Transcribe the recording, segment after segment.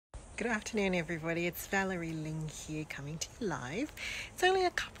Good afternoon, everybody. It's Valerie Ling here coming to you live. It's only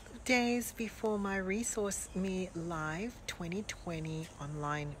a couple of days before my Resource Me Live 2020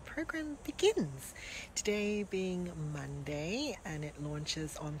 online program begins. Today being Monday and it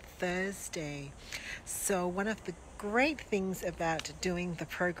launches on Thursday. So one of the great things about doing the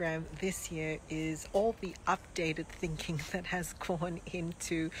program this year is all the updated thinking that has gone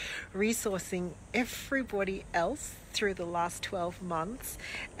into resourcing everybody else through the last 12 months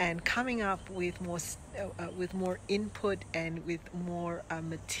and coming up with more input and with more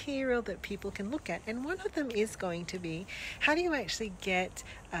material that people can look at. And one of them is going to be, how do you actually get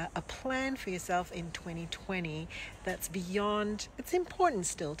a plan for yourself in 2020 that's beyond, it's important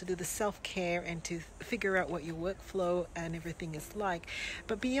still to do the self-care and to figure out what your workflow and everything is like,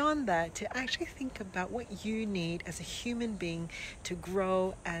 but beyond that, to actually think about what you need as a human being to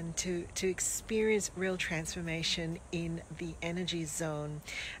grow and to experience real transformation in the energy zone.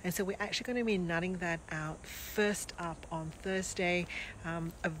 And so we're actually going to be nutting that out first up on Thursday,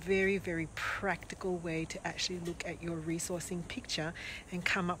 a very, very practical way to actually look at your resourcing picture and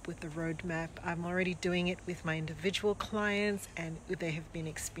come up with the roadmap. I'm already doing it with my individual clients and they have been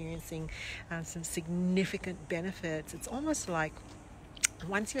experiencing some significant benefits. It's almost like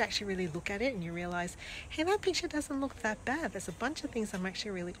once you actually really look at it and you realize, hey, that picture doesn't look that bad. There's a bunch of things I'm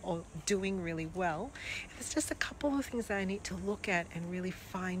actually really doing really well. There's just a couple of things that I need to look at and really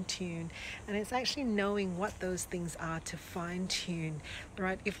fine tune. And it's actually knowing what those things are to fine tune,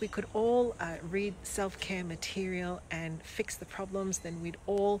 right? If we could all read self-care material and fix the problems, then we'd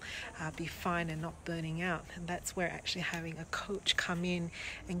all be fine and not burning out. And that's where actually having a coach come in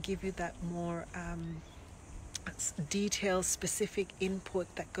and give you that more detailed, specific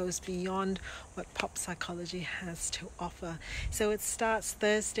input that goes beyond what pop psychology has to offer. So it starts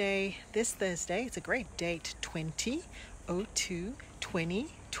Thursday, this Thursday. It's a great date,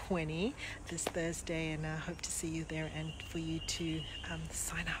 20/02/2020, this Thursday, and I hope to see you there and for you to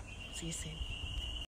sign up. See you soon.